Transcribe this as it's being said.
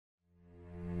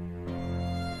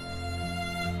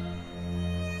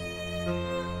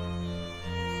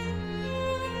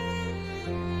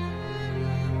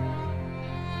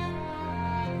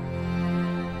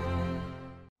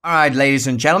Alright, ladies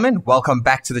and gentlemen, welcome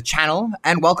back to the channel,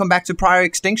 and welcome back to prior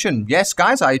Extinction. Yes,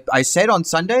 guys, I said on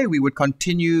Sunday we would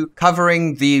continue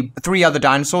covering the 3 other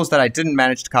dinosaurs that I didn't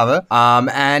manage to cover,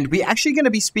 and we're actually going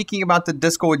to be speaking about the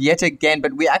Discord yet again,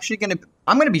 but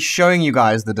I'm going to be showing you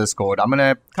guys the Discord. I'm going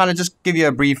to kind of just give you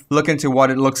a brief look into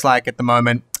what it looks like at the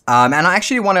moment. And I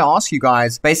actually want to ask you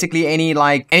guys basically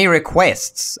any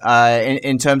requests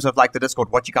in terms of like the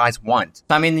Discord, what you guys want. So,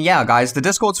 I mean, yeah, guys, the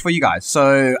Discord's for you guys.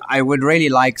 So I would really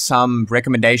like some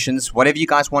recommendations. Whatever you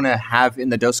guys want to have in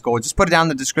the Discord, just put it down in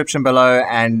the description below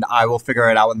and I will figure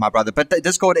it out with my brother. But the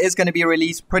Discord is going to be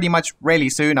released pretty much really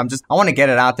soon. I want to get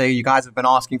it out there. You guys have been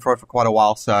asking for it for quite a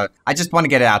while. So I just want to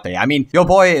get it out there. I mean, your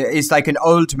boy is like an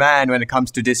old man when it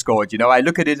comes to Discord. You know, I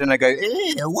look at it and I go,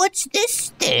 what's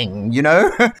this thing? You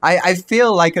know? I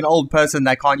feel like an old person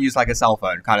that can't use like a cell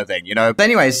phone kind of thing, you know? But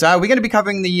anyways, we're going to be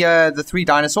covering the 3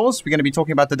 dinosaurs. We're going to be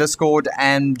talking about the Discord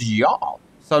and yeah.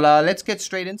 So let's get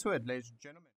straight into it, ladies and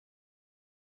gentlemen.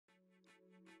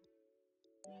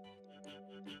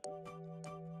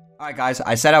 Alright guys,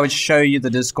 I said I would show you the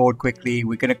Discord quickly.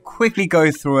 We're going to quickly go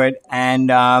through it and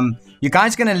you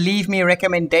guys are going to leave me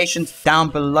recommendations down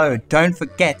below. Don't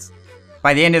forget,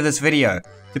 by the end of this video,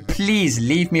 to please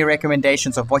leave me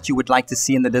recommendations of what you would like to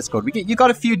see in the Discord. You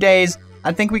got a few days.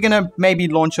 I think we're gonna maybe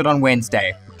launch it on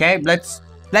Wednesday. Okay, let's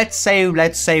say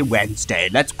Wednesday.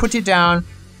 Let's put it down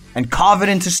and carve it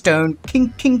into stone.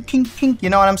 Kink, kink, kink, kink. You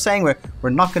know what I'm saying? We're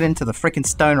knocking into the freaking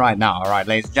stone right now. All right,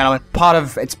 ladies and gentlemen.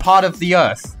 It's part of the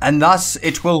earth, and thus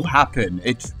it will happen.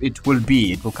 It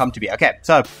will come to be. Okay.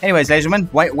 So, anyways, ladies and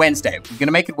gentlemen, Wednesday. We're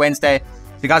gonna make it Wednesday.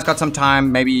 If you guys got some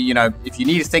time, maybe, you know, if you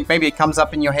need to think, maybe it comes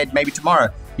up in your head, maybe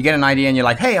tomorrow. You get an idea and you're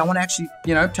like, hey, I want to actually,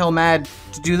 you know, tell Mad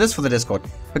to do this for the Discord.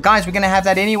 But guys, we're going to have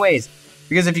that anyways.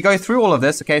 Because if you go through all of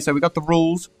this, okay, so we got the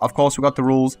rules. Of course, we got the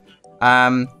rules. We've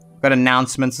got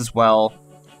announcements as well.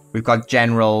 We've got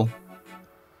general,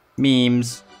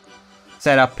 memes,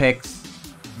 setup pics,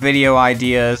 video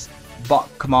ideas, bot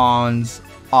commands,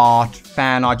 art,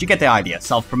 fan art. You get the idea.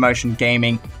 Self-promotion,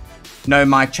 gaming, no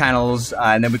mic channels,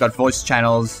 and then we got voice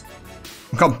channels.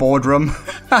 We got boardroom.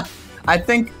 I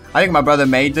think my brother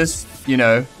made this, you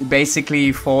know,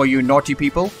 basically for you naughty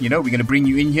people. You know, we're gonna bring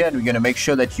you in here and we're gonna make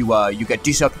sure that you get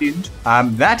disciplined.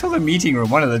 That or the meeting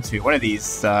room, one of the two, one of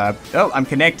these. Oh, I'm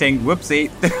connecting. Whoopsie.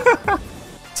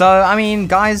 So I mean,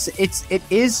 guys, it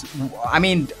is. I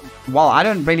mean, well, I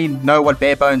don't really know what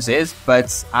bare bones is,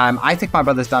 but I think my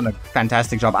brother's done a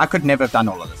fantastic job. I could never have done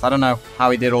all of this. I don't know how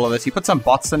he did all of this. He put some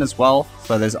bots in as well,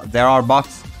 so there are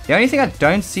bots. The only thing I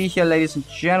don't see here, ladies and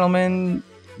gentlemen,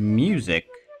 music.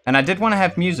 And I did want to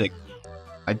have music.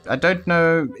 I don't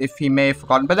know if he may have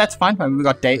forgotten, but that's fine. I mean, we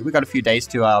got a few days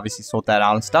to obviously sort that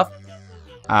out and stuff.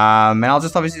 And I'll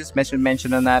just obviously just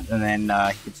mention on that, and then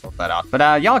he can sort that out.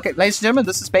 But yeah, okay, ladies and gentlemen,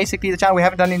 this is basically the channel. We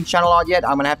haven't done any channel art yet.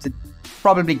 I'm gonna have to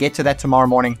probably get to that tomorrow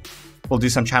morning. We'll do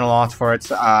some channel art for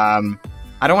it. I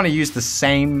don't want to use the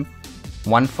same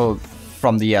one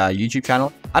from the YouTube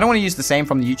channel. I don't want to use the same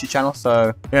from the YouTube channel.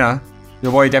 So you know,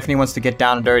 your boy definitely wants to get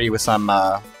down and dirty with some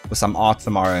art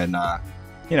tomorrow and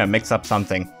you know, mix up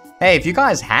something. Hey, if you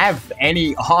guys have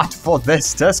any art for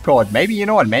this Discord, maybe, you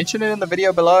know what, mention it in the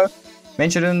video below,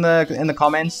 mention it in the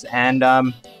comments,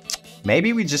 and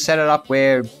maybe we just set it up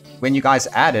where when you guys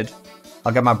add it,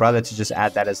 I'll get my brother to just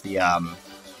add that as the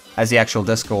actual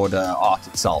Discord art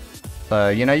itself. So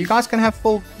you know, you guys can have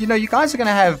you guys are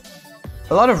gonna have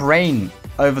a lot of reign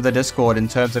over the Discord in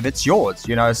terms of it's yours,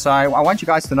 you know. So I want you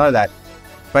guys to know that.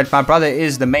 But my brother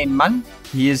is the main man.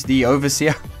 He is the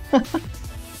overseer.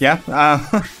 Yeah.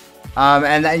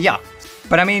 And yeah.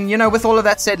 But I mean, you know, with all of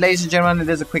that said, ladies and gentlemen,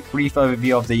 there's a quick brief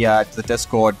overview of the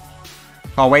Discord.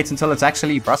 Can't wait until it's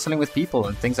actually bustling with people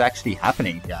and things are actually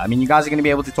happening. Yeah. I mean, you guys are going to be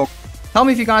able to talk. Tell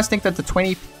me if you guys think that the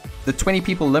 20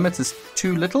 people limit is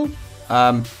too little.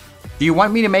 Do you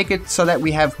want me to make it so that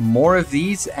we have more of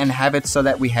these and have it so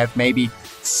that we have maybe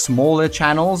smaller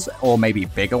channels or maybe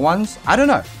bigger ones? I don't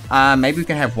know. Maybe we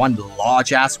can have one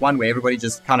large ass one where everybody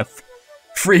just kind of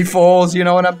free falls, you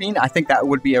know what I mean? I think that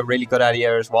would be a really good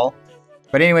idea as well.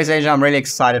 But anyways, Asia, I'm really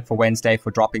excited for Wednesday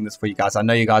for dropping this for you guys. I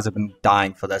know you guys have been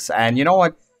dying for this, and you know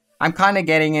what? I'm kind of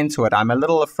getting into it. I'm a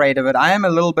little afraid of it. I am a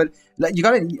little bit.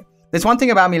 There's one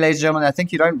thing about me, ladies and gentlemen, I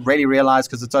think you don't really realize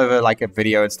because it's over like a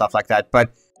video and stuff like that.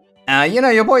 But you know,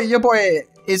 your boy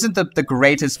isn't the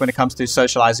greatest when it comes to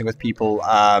socializing with people.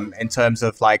 In terms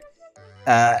of like,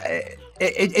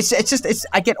 it's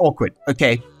I get awkward.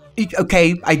 Okay,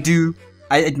 I do.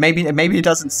 Maybe it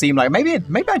doesn't seem like maybe I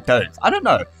don't. I don't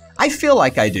know. I feel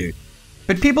like I do,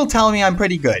 but people tell me I'm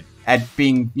pretty good at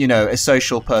being, you know, a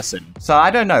social person. So I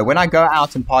don't know. When I go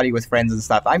out and party with friends and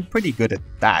stuff, I'm pretty good at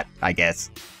that, I guess.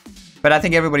 But I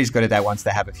think everybody's good at that once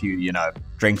they have a few, you know,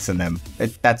 drinks in them.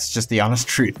 That's just the honest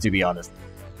truth, to be honest.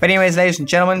 But anyways, ladies and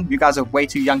gentlemen, you guys are way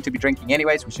too young to be drinking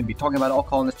anyways. We shouldn't be talking about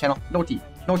alcohol on this channel. Naughty,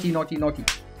 naughty, naughty, naughty.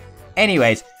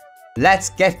 Anyways, let's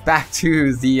get back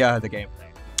to the gameplay.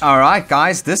 Alright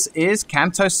guys, this is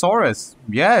Camptosaurus.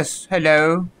 Yes,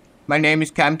 hello. My name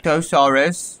is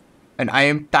Camptosaurus, and I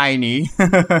am tiny.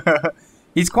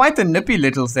 He's quite a nippy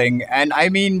little thing, and I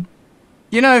mean,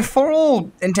 you know, for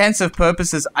all intensive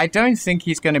purposes, I don't think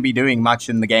he's going to be doing much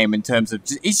in the game in terms of...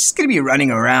 He's just going to be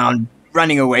running around,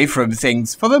 running away from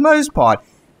things for the most part.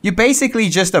 You're basically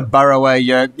just a burrower.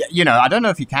 You know, I don't know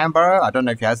if he can burrow. I don't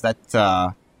know if he has that,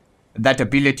 that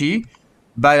ability.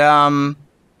 But,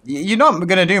 you're not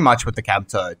going to do much with the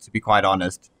Campto, to be quite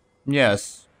honest.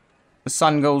 Yes. The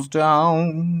sun goes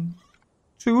down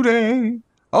today.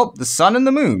 Oh, the sun and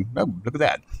the moon. Oh, look at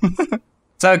that.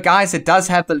 So, guys, it does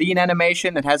have the lean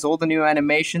animation. It has all the new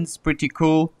animations. Pretty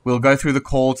cool. We'll go through the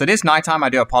calls. It is nighttime. I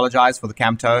do apologize for the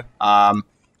Campto.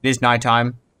 It is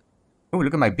nighttime. Oh,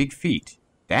 look at my big feet.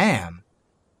 Damn.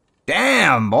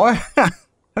 Damn, boy.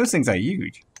 Those things are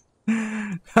huge.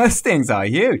 Those things are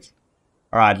huge.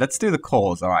 Alright, let's do the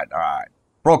calls. Alright.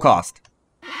 Broadcast.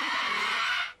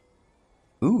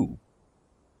 Ooh.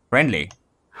 Friendly.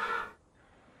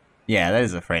 Yeah, that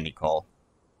is a friendly call.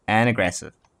 And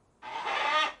aggressive.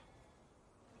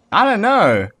 I don't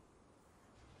know.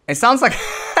 It sounds like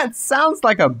it sounds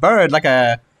like a bird, like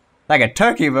a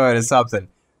turkey bird or something.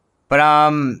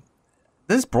 But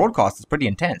this broadcast is pretty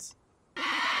intense.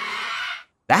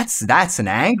 That's an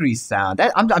angry sound.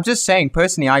 I'm just saying,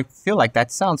 personally, I feel like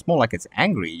that sounds more like it's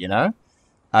angry, you know?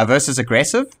 Versus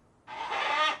aggressive.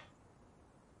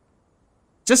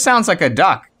 Just sounds like a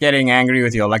duck getting angry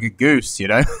with you, or like a goose, you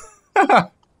know?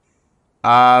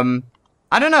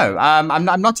 I don't know.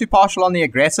 I'm not too partial on the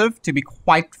aggressive, to be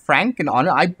quite frank and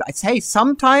honest. I say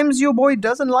sometimes your boy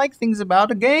doesn't like things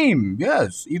about a game.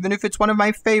 Yes, even if it's one of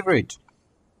my favorite.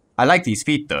 I like these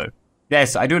feet, though.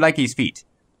 Yes, I do like these feet.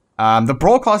 The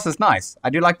broadcast is nice. I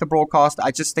do like the broadcast.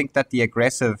 I just think that the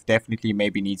aggressive definitely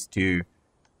maybe needs to, you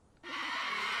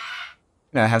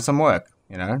know, have some work.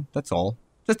 You know, that's all.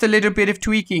 Just a little bit of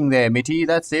tweaking there, Mitty.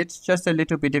 That's it. Just a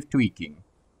little bit of tweaking.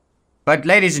 But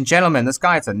ladies and gentlemen, this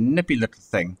guy is a nippy little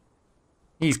thing.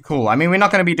 He's cool. I mean, we're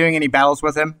not going to be doing any battles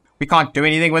with him. We can't do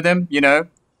anything with him, you know. And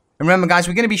remember, guys,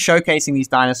 we're going to be showcasing these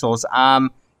dinosaurs.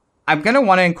 I'm going to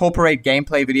want to incorporate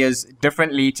gameplay videos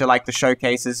differently to, like, the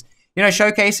showcases. You know,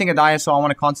 showcasing a dinosaur, I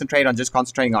want to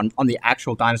concentrating on the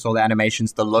actual dinosaur, the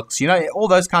animations, the looks, you know, all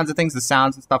those kinds of things, the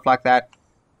sounds and stuff like that.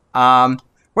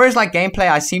 Whereas, like, gameplay,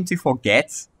 I seem to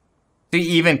forget to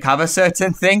even cover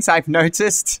certain things, I've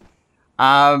noticed.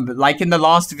 Like in the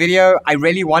last video, I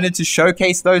really wanted to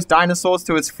showcase those dinosaurs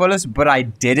to its fullest, but I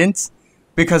didn't.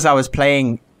 Because I was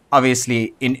playing,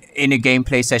 obviously, in a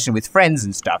gameplay session with friends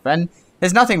and stuff. And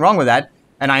there's nothing wrong with that.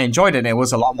 And I enjoyed it. It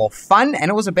was a lot more fun, and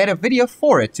it was a better video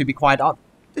for it, to be quite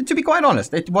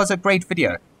honest. It was a great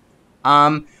video.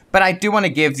 But I do want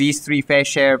to give these three fair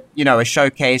share, you know, a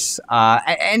showcase.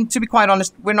 And to be quite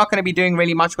honest, we're not going to be doing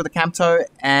really much with the Campto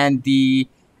and the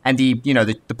you know,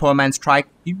 the poor man's trike.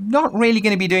 You're not really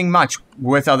going to be doing much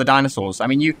with other dinosaurs. I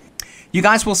mean, you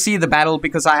guys will see the battle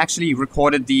because I actually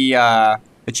recorded the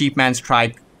cheap man's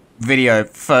trike video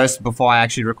first before I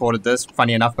actually recorded this.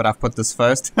 Funny enough, but I've put this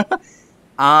first.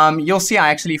 You'll see I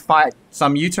actually fight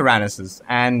some Uterannuses,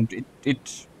 and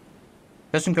it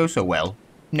doesn't go so well.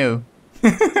 No.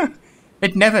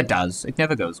 It never does. It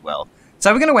never goes well.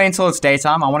 So we're going to wait until it's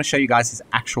daytime. I want to show you guys his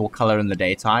actual color in the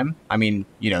daytime. I mean,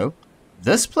 you know,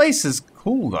 this place is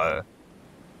cool, though.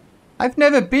 I've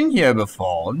never been here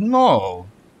before. No.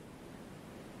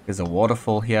 There's a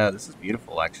waterfall here. This is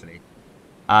beautiful, actually.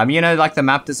 You know, like, the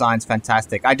map design's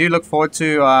fantastic. I do look forward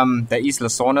to the Isla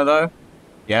Sorna, though.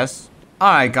 Yes.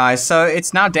 Alright guys, so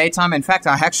it's now daytime. In fact,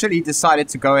 I actually decided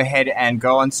to go ahead and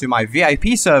go onto my VIP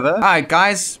server. Alright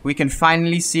guys, we can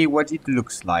finally see what it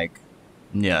looks like.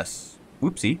 Yes.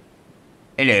 Whoopsie.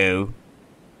 Hello.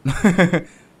 So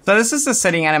this is the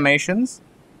sitting animations.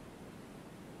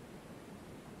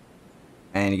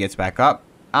 And he gets back up.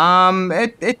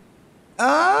 It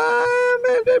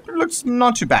looks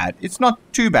not too bad. It's not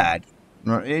too bad.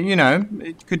 You know,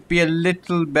 it could be a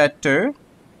little better.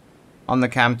 On the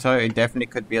Campto, it definitely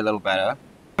could be a little better.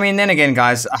 I mean, then again,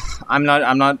 guys, I'm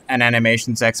not an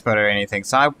animations expert or anything,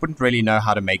 so I wouldn't really know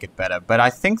how to make it better. But I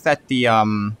think that the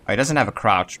oh, it doesn't have a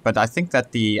crouch, but I think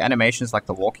that the animations, like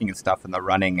the walking and stuff and the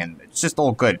running, and it's just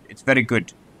all good. It's very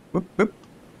good. Whoop, whoop.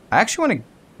 I actually want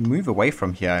to move away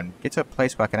from here and get to a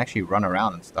place where I can actually run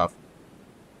around and stuff.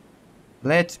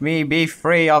 Let me be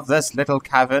free of this little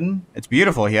cavern. It's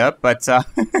beautiful here, but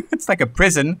it's like a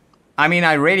prison. I mean,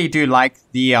 I really do like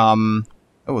the,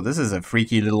 oh, this is a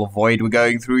freaky little void we're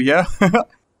going through here.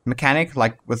 Mechanic,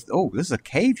 like with, oh, this is a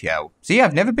cave here. See,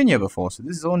 I've never been here before, so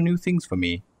this is all new things for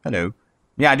me. Hello.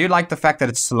 Yeah, I do like the fact that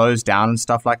it slows down and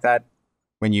stuff like that.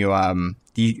 When you,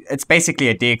 it's basically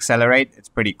a deaccelerate. It's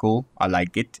pretty cool. I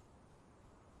like it.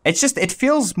 It's just, it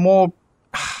feels more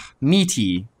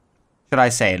meaty, should I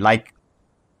say, like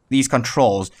these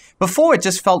controls. Before, it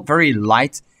just felt very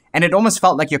light, and it almost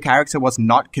felt like your character was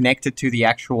not connected to the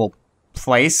actual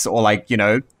place, or like, you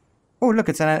know, oh, look,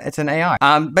 it's an AI.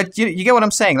 But you get what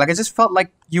I'm saying? Like, it just felt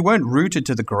like you weren't rooted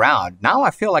to the ground. Now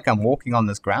I feel like I'm walking on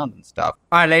this ground and stuff.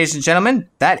 All right, ladies and gentlemen,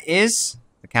 that is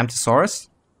the Camptosaurus.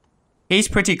 He's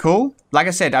pretty cool. Like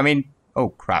I said, I mean, oh,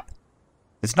 crap.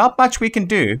 There's not much we can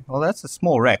do. Well, that's a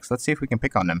small Rex. Let's see if we can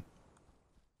pick on him.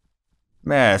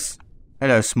 Yes.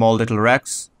 Hello, small little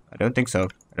Rex. I don't think so.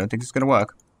 I don't think it's gonna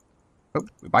work. Oh,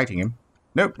 we're biting him.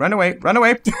 Nope, run away, run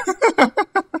away.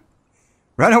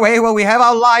 Run away while we have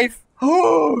our life.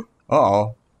 Oh,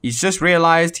 uh-oh. He's just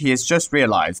realized he has just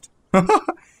realized.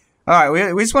 Alright,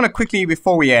 we just want to quickly,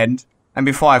 before we end, and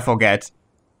before I forget,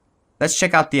 let's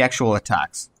check out the actual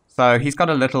attacks. So, he's got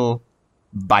a little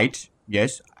bite.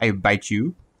 Yes, I bite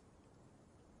you.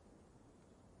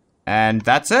 And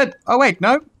that's it. Oh, wait,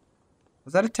 no.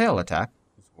 Was that a tail attack?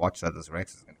 Just watch that, this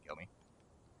Rex is going to kill me.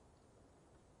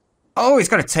 Oh, he's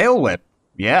got a tail whip.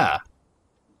 Yeah.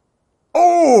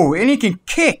 Oh, and he can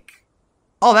kick.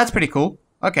 Oh, that's pretty cool.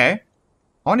 Okay.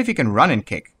 I wonder if you can run and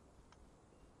kick.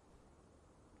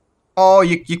 Oh,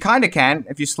 you kind of can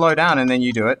if you slow down and then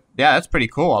you do it. Yeah, that's pretty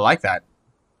cool. I like that.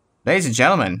 Ladies and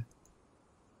gentlemen.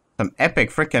 Some epic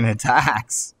freaking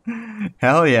attacks.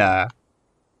 Hell yeah.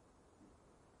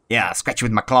 Yeah, scratch you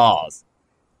with my claws.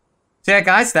 So yeah,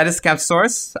 guys, that is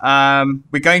Camptosaurus.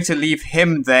 We're going to leave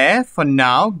him there for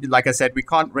now. Like I said, we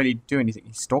can't really do anything.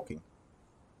 He's stalking.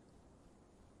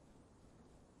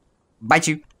 Bite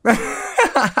you.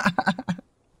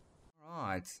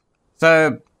 Right.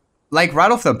 So, like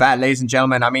right off the bat, ladies and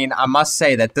gentlemen, I mean, I must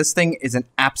say that this thing is an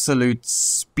absolute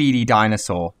speedy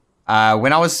dinosaur.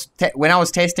 When I was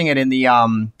testing it in the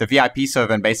VIP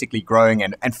server and basically growing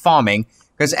and farming,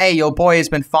 because hey, your boy has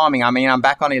been farming. I mean, I'm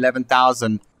back on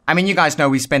 11,000. I mean, you guys know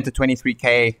we spent the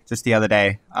 23k just the other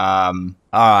day. All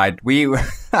right, we.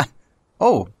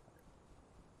 Oh,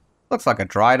 looks like a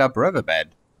dried up riverbed.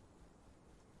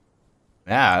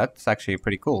 Yeah, that's actually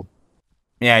pretty cool.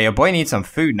 Yeah, your boy needs some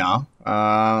food now.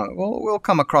 We'll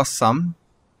come across some.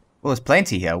 Well, there's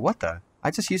plenty here. What the? I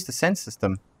just used the sense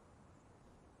system.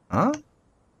 Huh?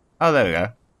 Oh, there we go.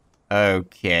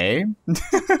 Okay.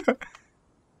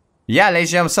 Yeah,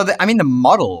 ladies and gentlemen. So, I mean, the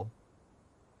model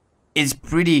is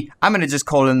pretty... I'm going to just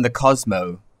call him the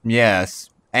Cosmo. Yes.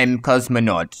 And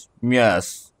Cosmonaut.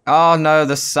 Yes. Oh, no,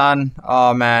 the sun.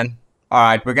 Oh, man.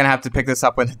 Alright, we're going to have to pick this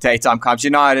up when the daytime comes.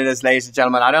 You know how it is, ladies and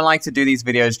gentlemen. I don't like to do these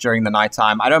videos during the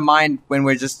nighttime. I don't mind when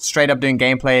we're just straight up doing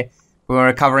gameplay. When we're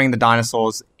recovering the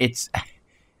dinosaurs. It's...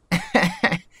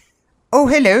 Oh,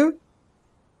 hello.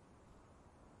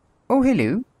 Oh,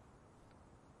 hello.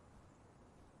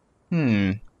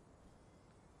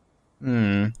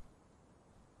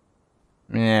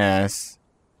 Yes.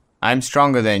 I'm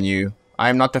stronger than you.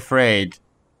 I'm not afraid.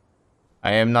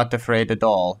 I am not afraid at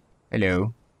all.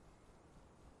 Hello.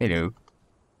 Hello.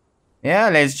 Yeah,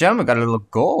 ladies and gentlemen, got a little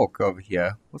gork over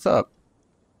here. What's up?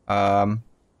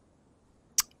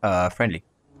 Friendly.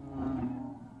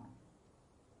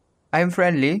 I'm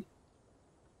friendly.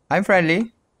 I'm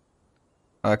friendly.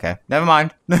 Okay, never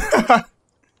mind.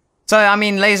 So, I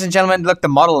mean, ladies and gentlemen, look, the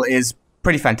model is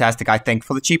pretty fantastic, I think.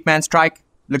 For the cheap man strike,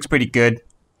 looks pretty good.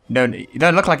 You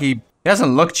don't look like he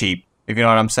doesn't look cheap, if you know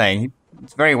what I'm saying.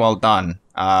 It's very well done.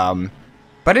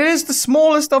 But it is the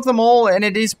smallest of them all, and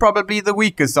it is probably the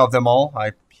weakest of them all.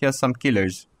 I hear some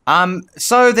killers.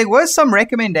 So there were some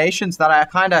recommendations that I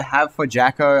kind of have for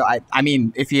Jacko. I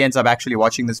mean, if he ends up actually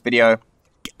watching this video,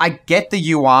 I get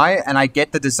the UI, and I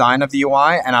get the design of the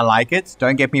UI, and I like it.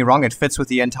 Don't get me wrong, it fits with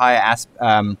the entire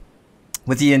aesthetic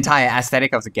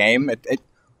of the game. It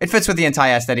fits with the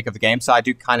entire aesthetic of the game, so I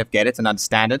do kind of get it and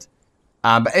understand it.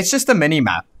 But it's just a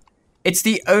mini-map. It's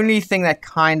the only thing that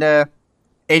kind of...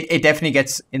 It definitely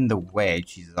gets in the way.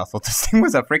 Jesus, I thought this thing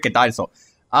was a freaking dinosaur.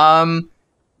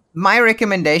 My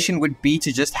recommendation would be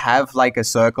to just have, like, a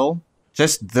circle.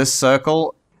 Just this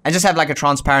circle. And just have, like, a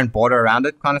transparent border around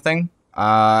it kind of thing.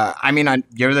 I mean,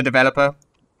 you're the developer.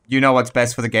 You know what's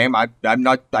best for the game.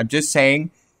 I'm just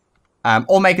saying.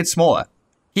 Or make it smaller.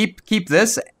 Keep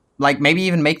this... Like, maybe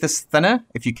even make this thinner,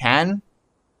 if you can.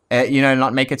 You know,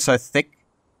 not make it so thick.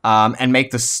 And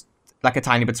make this, like, a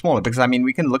tiny bit smaller. Because, I mean,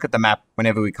 we can look at the map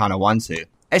whenever we kind of want to.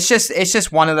 It's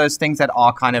just one of those things that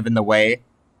are kind of in the way.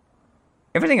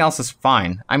 Everything else is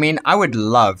fine. I mean, I would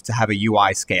love to have a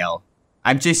UI scale.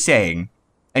 I'm just saying,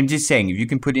 if you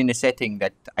can put in a setting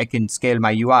that I can scale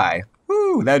my UI,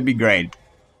 whoo, that'd be great.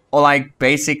 Or like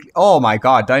basically, oh my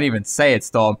god, don't even say it,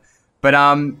 Storm. But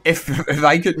if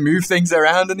I could move things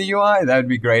around in the UI, that would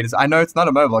be great. I know it's not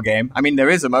a mobile game. I mean, there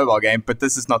is a mobile game, but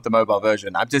this is not the mobile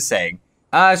version. I'm just saying.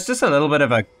 It's just a little bit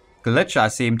of a glitch I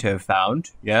seem to have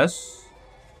found. Yes.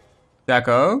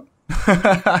 Deco.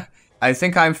 I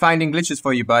think I'm finding glitches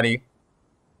for you, buddy.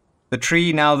 The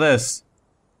tree, now this.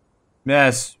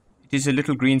 Yes, it is a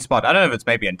little green spot. I don't know if it's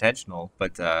maybe intentional,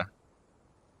 but yeah,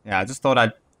 I just thought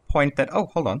I'd point that. Oh,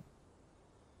 hold on.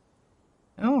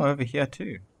 Oh, over here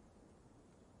too.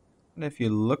 And if you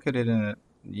look at it in a...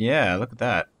 Yeah, look at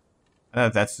that. I don't know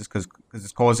if that's just because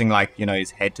it's causing, like, you know,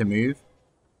 his head to move.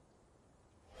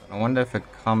 I wonder if it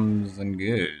comes and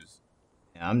goes.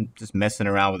 Yeah, I'm just messing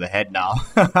around with the head now.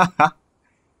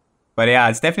 But yeah,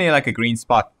 it's definitely like a green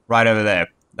spot right over there.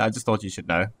 I just thought you should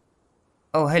know.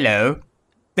 Oh, hello.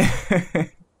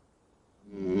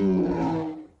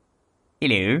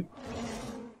 Hello.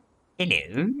 Hello.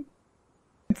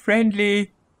 I'm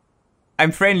friendly.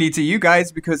 I'm friendly to you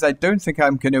guys because I don't think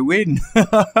I'm gonna win.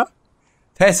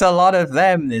 There's a lot of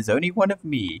them. There's only one of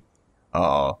me.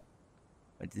 Oh.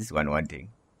 What's this one wanting?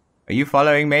 Are you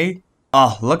following me?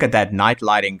 Oh, look at that night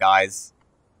lighting, guys.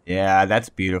 Yeah, that's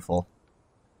beautiful.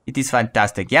 It is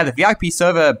fantastic. Yeah, the VIP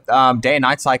server day and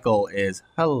night cycle is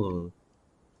hell.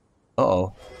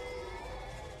 Uh-oh.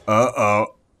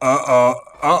 Uh-oh. Uh-oh.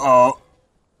 Uh-oh.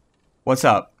 What's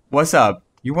up? What's up?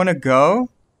 You wanna go?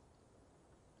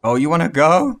 Oh, you wanna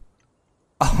go?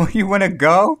 Oh, you wanna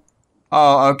go?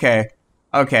 Oh, okay.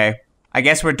 Okay. I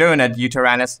guess we're doing it, you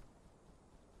Tyrannus.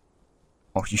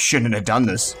 Oh, you shouldn't have done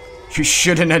this. You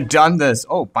shouldn't have done this.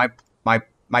 Oh,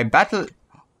 my battle...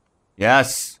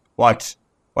 Yes. What?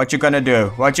 What you gonna do?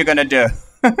 What you gonna do?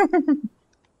 What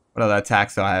other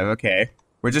attacks do I have? Okay.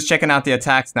 We're just checking out the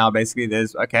attacks now, basically.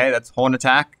 There's... Okay, that's horn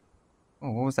attack.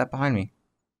 Oh, what was that behind me?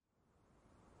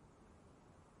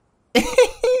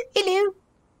 Hello.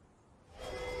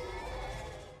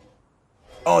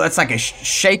 Oh, that's like a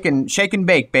shake and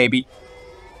bake, baby.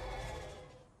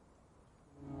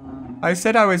 I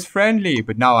said I was friendly,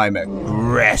 but now I'm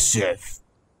aggressive.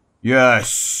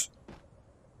 Yes.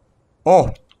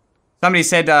 Oh, somebody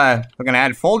said we're gonna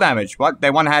add fall damage. What? They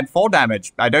want to add fall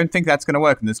damage. I don't think that's gonna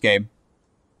work in this game.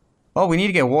 Well, we need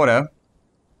to get water.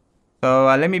 So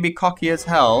let me be cocky as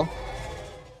hell.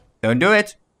 Don't do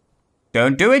it.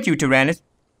 Don't do it, you Tyrannus.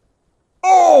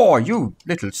 Oh, you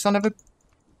little son of a...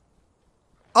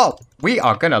 Oh, we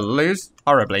are gonna lose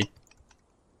horribly.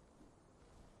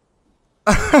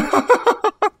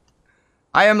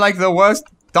 I am like the worst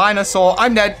dinosaur.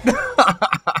 I'm dead.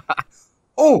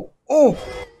 Oh, oh.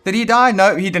 Did he die?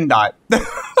 No, he didn't die.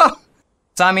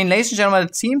 So, I mean, ladies and gentlemen,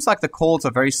 it seems like the calls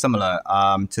are very similar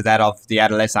to that of the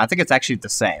adolescent. I think it's actually the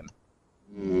same.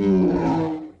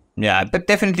 Yeah, but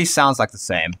definitely sounds like the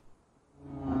same.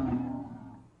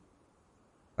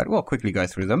 But we'll quickly go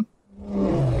through them.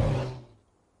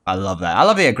 I love that. I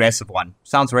love the aggressive one.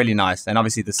 Sounds really nice. And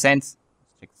obviously the scent.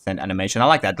 Check the scent animation. I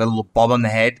like that. The little bob on the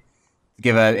head to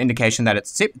give an indication that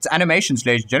it's animations,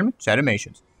 ladies and gentlemen. It's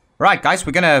animations. Right, guys,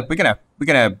 we're gonna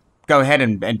go ahead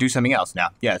and do something else now.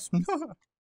 Yes.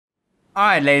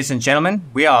 Alright, ladies and gentlemen,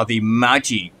 we are the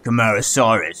mighty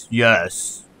Camarasaurus.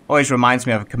 Yes. Always reminds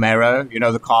me of a Camaro, you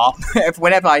know, the car.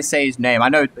 Whenever I say his name, I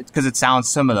know it's because it sounds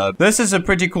similar. This is a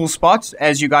pretty cool spot.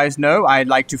 As you guys know, I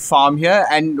like to farm here,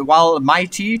 and while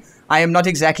mighty, I am not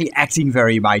exactly acting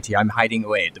very mighty. I'm hiding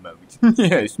away at the moment.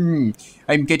 Yes,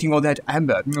 I'm getting all that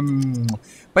amber.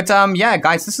 But yeah,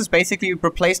 guys, this has basically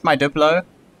replaced my Diplo.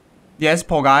 Yes,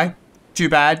 poor guy. Too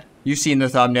bad. You've seen the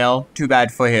thumbnail. Too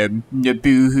bad for him.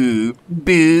 Boo-hoo.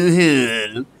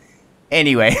 Boo-hoo.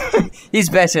 Anyway, he's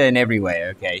better in every way,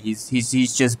 okay? He's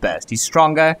just best. He's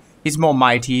stronger, he's more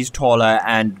mighty, he's taller,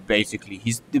 and basically,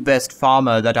 he's the best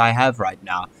farmer that I have right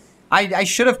now. I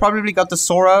should have probably got the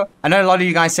Soro. I know a lot of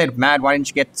you guys said, Mad, why didn't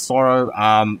you get the Soro?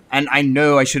 And I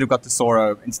know I should have got the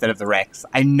Soro instead of the Rex.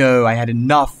 I know, I had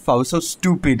enough. I was so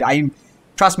stupid.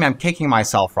 Trust me, I'm kicking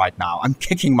myself right now. I'm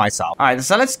kicking myself. Alright,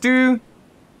 so let's do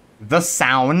the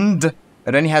sound.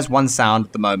 It only has one sound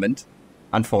at the moment.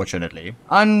 Unfortunately.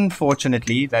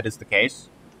 Unfortunately, that is the case.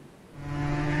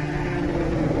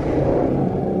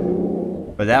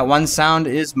 But that one sound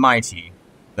is mighty.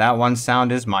 That one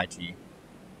sound is mighty.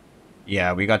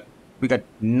 Yeah, we got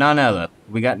none other.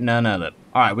 We got none other.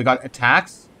 Alright, we got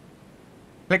attacks.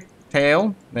 Click,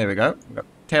 tail. There we go. We got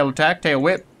tail attack, tail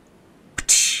whip.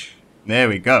 There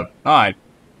we go. Alright.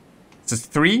 This is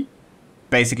 3,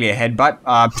 basically a headbutt.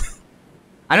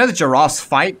 I know the giraffes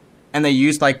fight, and they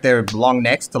use like their long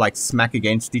necks to like smack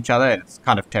against each other. It's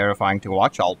kind of terrifying to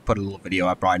watch. I'll put a little video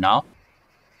up right now.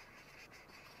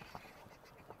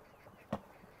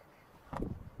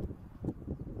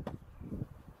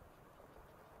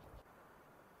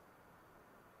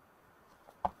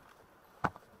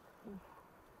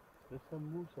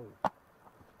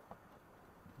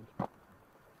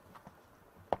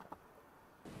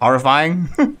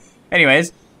 Horrifying.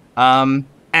 Anyways,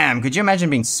 could you imagine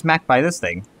being smacked by this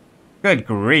thing? Good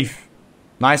grief.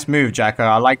 Nice move, Jacko.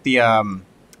 I like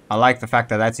the fact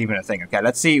that that's even a thing. Okay,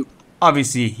 let's see.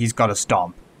 Obviously, he's got a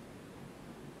stomp.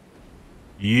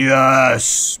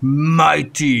 Yes,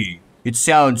 mighty. It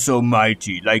sounds so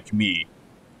mighty, like me.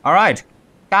 All right.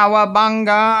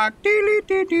 Kawabanga.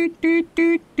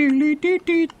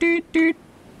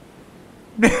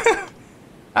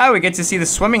 Oh, we get to see the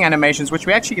swimming animations, which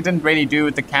we actually didn't really do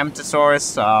with the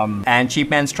Camptosaurus and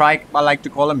Cheapman's Trike, I like to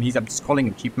call him. I'm just calling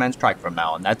him Cheapman's Trike from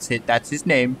now on. That's it. That's his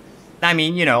name. I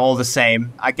mean, you know, all the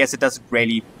same. I guess it doesn't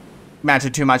really matter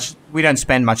too much. We don't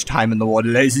spend much time in the water,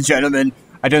 ladies and gentlemen.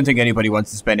 I don't think anybody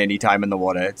wants to spend any time in the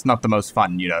water. It's not the most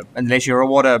fun, you know, unless you're a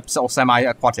water or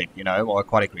semi-aquatic, you know, or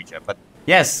aquatic creature. But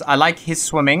yes, I like his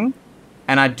swimming,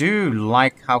 and I do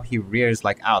like how he rears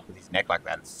like out with his neck like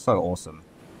that. It's so awesome.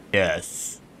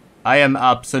 Yes. I am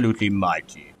absolutely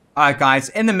mighty. Alright guys,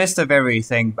 in the midst of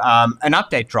everything, an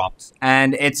update dropped.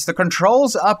 And it's the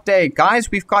controls update.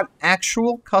 Guys, we've got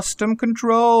actual custom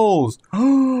controls.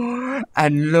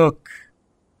 And look.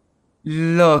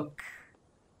 Look.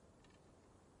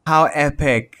 How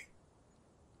epic.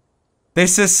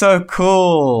 This is so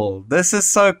cool. This is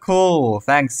so cool.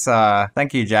 Thanks,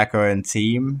 thank you Jacko and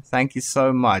team. Thank you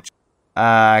so much.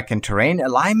 Can terrain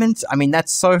alignment? I mean,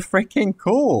 that's so freaking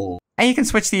cool. And you can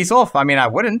switch these off. I mean, I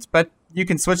wouldn't, but you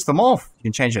can switch them off. You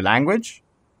can change your language.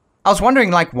 I was wondering,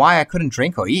 like, why I couldn't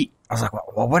drink or eat. I was like,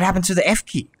 well, what happened to the F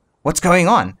key? What's going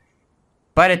on?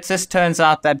 But it just turns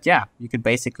out that, yeah, you could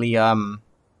basically, Oh,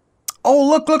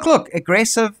 look.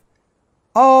 Aggressive.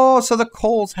 Oh, so the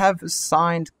calls have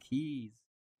assigned keys.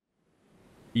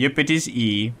 Yep, it is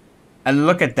E. And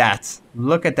look at that.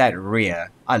 Look at that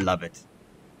rear. I love it.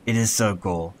 It is so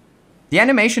cool. The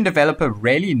animation developer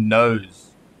really knows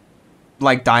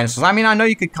like dinosaurs. I mean, I know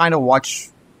you could kind of watch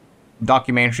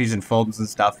documentaries and films and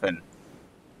stuff and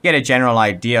get a general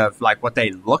idea of like what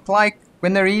they look like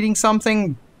when they're eating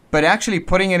something, but actually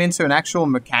putting it into an actual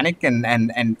mechanic and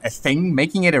a thing,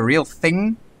 making it a real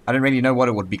thing. I don't really know what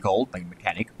it would be called, like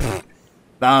mechanic.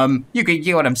 You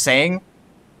get what I'm saying.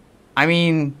 I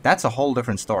mean, that's a whole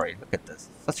different story. Look at this.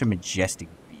 Such a majestic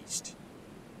beast.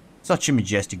 Such a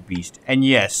majestic beast. And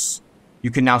yes,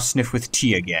 you can now sniff with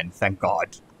tea again, thank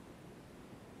God.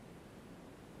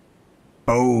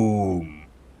 Boom.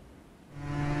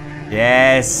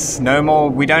 Yes, no more.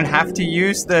 We don't have to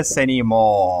use this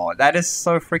anymore. That is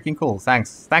so freaking cool.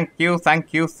 Thanks. Thank you.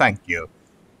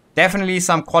 Definitely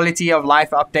some quality of life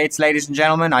updates, ladies and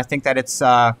gentlemen. I think that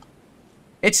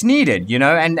it's needed, you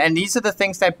know, and these are the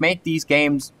things that make these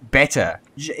games better.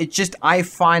 It just, I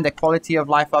find that quality of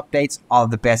life updates are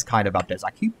the best kind of updates.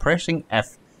 I keep pressing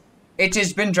F. It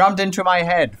has been drummed into my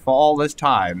head for all this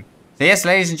time. So yes,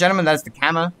 ladies and gentlemen, that's the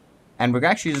camera. And we're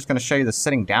actually just going to show you the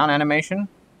sitting down animation.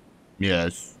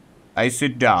 Yes, I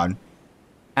sit down.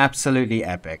 Absolutely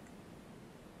epic.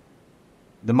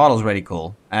 The model's really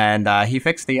cool. And he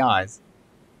fixed the eyes.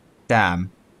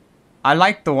 Damn. I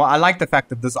like the fact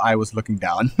that this eye was looking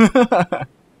down.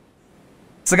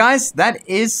 So guys, that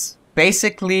is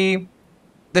basically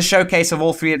the showcase of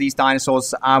all three of these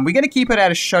dinosaurs. We're going to keep it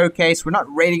at a showcase. We're not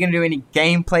really going to do any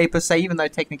gameplay per se, even though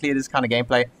technically it is kind of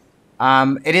gameplay.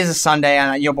 It is a Sunday,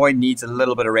 and your boy needs a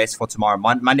little bit of rest for tomorrow.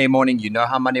 Monday morning, you know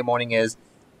how Monday morning is.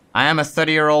 I am a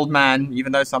 30-year-old man,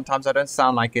 even though sometimes I don't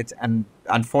sound like it, and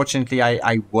unfortunately,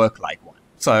 I work like one.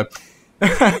 So,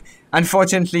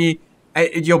 unfortunately,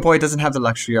 your boy doesn't have the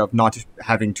luxury of not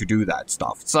having to do that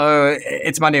stuff. So,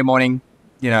 it's Monday morning,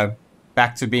 you know,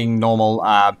 back to being normal.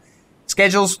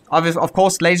 Schedules, of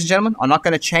course, ladies and gentlemen, are not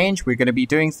going to change. We're going to be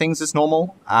doing things as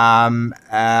normal.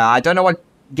 I don't know what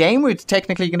game we're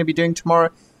technically going to be doing tomorrow.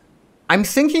 I'm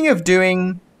thinking of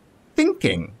doing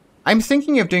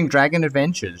Dragon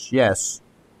Adventures. Yes,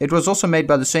 it was also made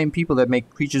by the same people that make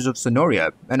Creatures of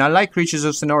Sonoria, and I like Creatures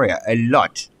of Sonoria a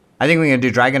lot. I think we're going to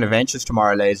do Dragon Adventures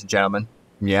tomorrow, ladies and gentlemen.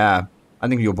 Yeah, I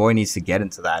think your boy needs to get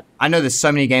into that. I know there's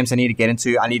so many games I need to get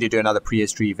into. I need to do another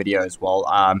prehistory video as well.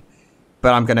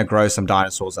 But I'm going to grow some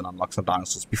dinosaurs and unlock some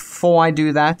dinosaurs. Before I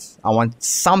do that, I want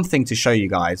something to show you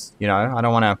guys. You know, I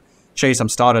don't want to show you some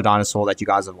starter dinosaur that you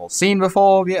guys have all seen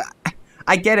before. Yeah,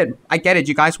 I get it. I get it.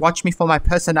 You guys watch me for my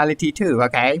personality too,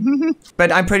 okay?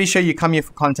 But I'm pretty sure you come here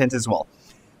for content as well.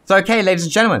 So, okay, ladies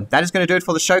and gentlemen, that is going to do it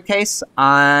for the showcase.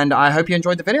 And I hope you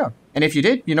enjoyed the video. And if you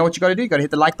did, you know what you got to do. You got to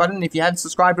hit the like button. If you haven't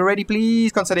subscribed already,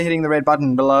 please consider hitting the red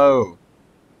button below.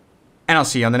 And I'll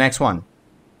see you on the next one.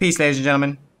 Peace, ladies and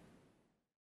gentlemen.